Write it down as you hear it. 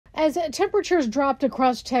As temperatures dropped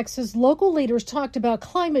across Texas, local leaders talked about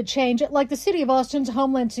climate change, like the City of Austin's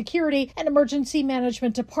Homeland Security and Emergency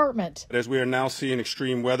Management Department. As we are now seeing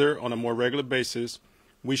extreme weather on a more regular basis,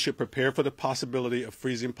 we should prepare for the possibility of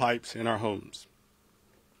freezing pipes in our homes.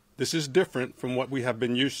 This is different from what we have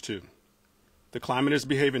been used to. The climate is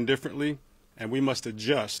behaving differently, and we must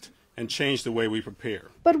adjust and change the way we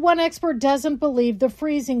prepare. But one expert doesn't believe the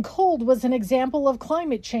freezing cold was an example of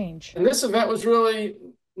climate change. And this event was really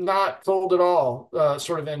not cold at all,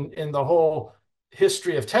 sort of in the whole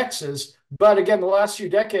history of Texas. But again, the last few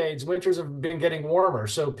decades, winters have been getting warmer.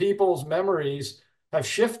 So people's memories have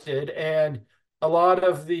shifted, and a lot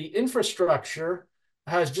of the infrastructure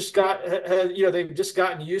has just they've just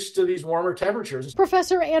gotten used to these warmer temperatures.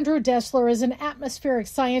 Professor Andrew Dessler is an atmospheric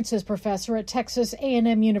sciences professor at Texas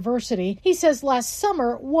A&M University. He says last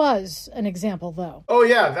summer was an example, though. Oh,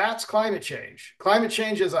 yeah, that's climate change. Climate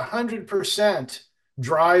change is 100%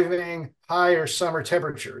 driving higher summer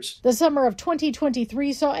temperatures. The summer of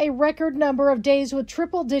 2023 saw a record number of days with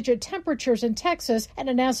triple-digit temperatures in Texas, and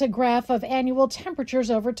a NASA graph of annual temperatures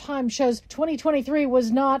over time shows 2023 was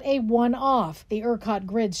not a one-off. The ERCOT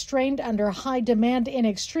grid strained under high demand in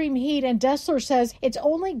extreme heat, and Dessler says it's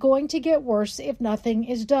only going to get worse if nothing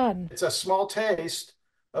is done. It's a small taste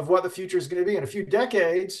of what the future is going to be. In a few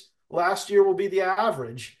decades, last year will be the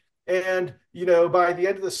average. And, by the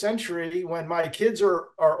end of the century, when my kids are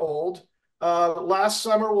old, last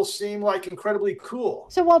summer will seem like incredibly cool.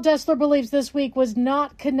 So while Dessler believes this week was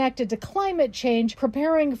not connected to climate change,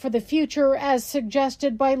 preparing for the future as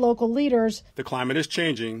suggested by local leaders, the climate is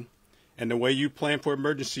changing, and the way you plan for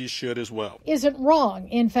emergencies should as well. Isn't wrong.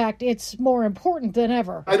 In fact, it's more important than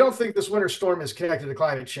ever. I don't think this winter storm is connected to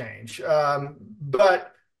climate change,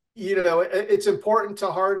 but it's important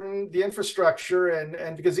to harden the infrastructure,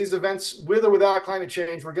 and because these events, with or without climate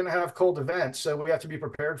change, we're going to have cold events, so we have to be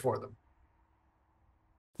prepared for them.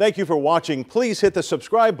 Thank you for watching. Please hit the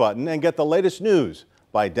subscribe button and get the latest news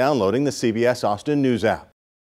by downloading the CBS Austin News app.